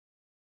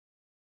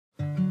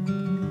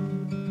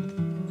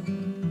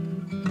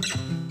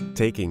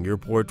Taking your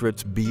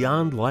portraits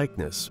beyond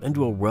likeness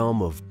into a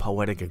realm of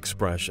poetic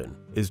expression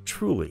is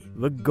truly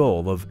the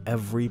goal of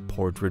every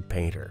portrait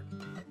painter.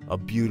 A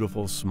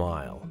beautiful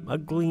smile, a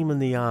gleam in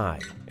the eye,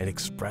 an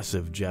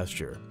expressive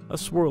gesture, a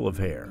swirl of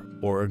hair,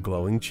 or a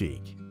glowing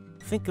cheek.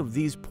 Think of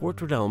these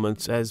portrait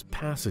elements as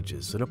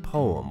passages in a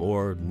poem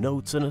or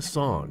notes in a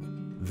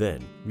song.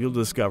 Then you'll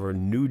discover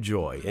new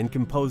joy in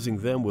composing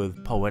them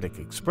with poetic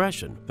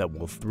expression that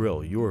will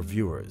thrill your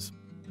viewers.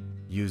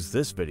 Use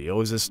this video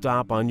as a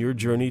stop on your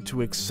journey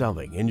to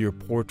excelling in your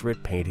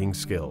portrait painting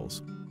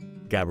skills.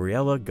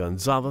 Gabriela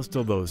Gonzalez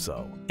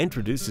Dellosso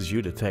introduces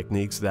you to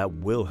techniques that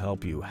will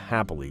help you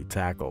happily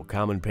tackle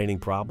common painting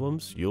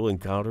problems you'll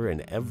encounter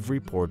in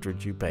every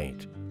portrait you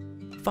paint.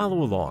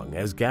 Follow along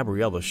as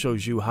Gabriela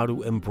shows you how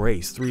to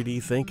embrace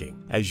 3D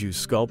thinking as you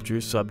sculpt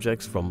your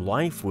subjects from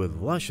life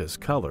with luscious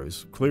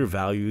colors, clear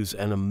values,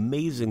 and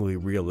amazingly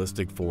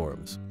realistic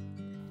forms.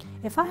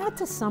 If I had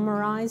to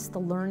summarize the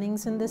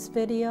learnings in this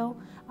video,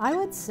 I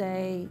would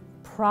say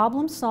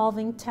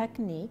problem-solving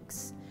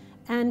techniques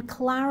and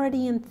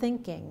clarity in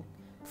thinking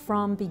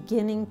from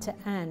beginning to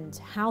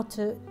end, how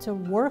to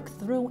work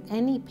through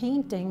any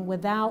painting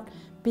without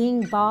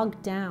being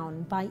bogged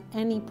down by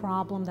any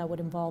problem that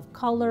would involve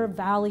color,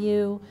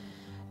 value,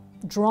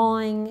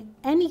 drawing.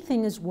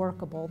 Anything is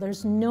workable.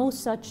 There's no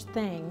such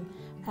thing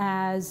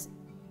as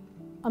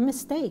a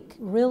mistake.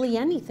 Really,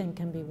 anything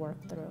can be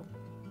worked through.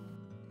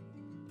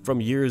 From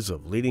years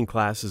of leading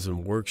classes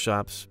and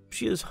workshops,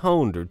 she has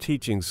honed her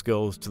teaching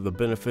skills to the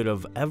benefit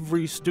of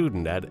every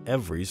student at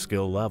every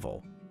skill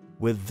level.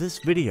 With this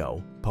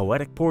video,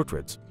 Poetic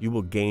Portraits, you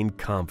will gain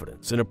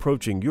confidence in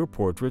approaching your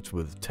portraits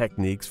with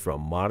techniques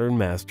from modern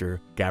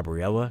master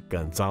Gabriela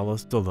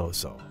Gonzalez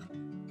Dellosso.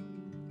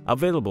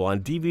 Available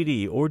on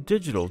DVD or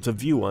digital to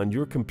view on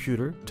your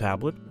computer,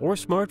 tablet, or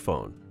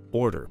smartphone.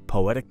 Order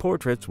Poetic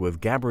Portraits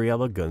with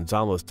Gabriela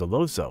Gonzalez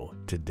Dellosso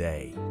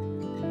today.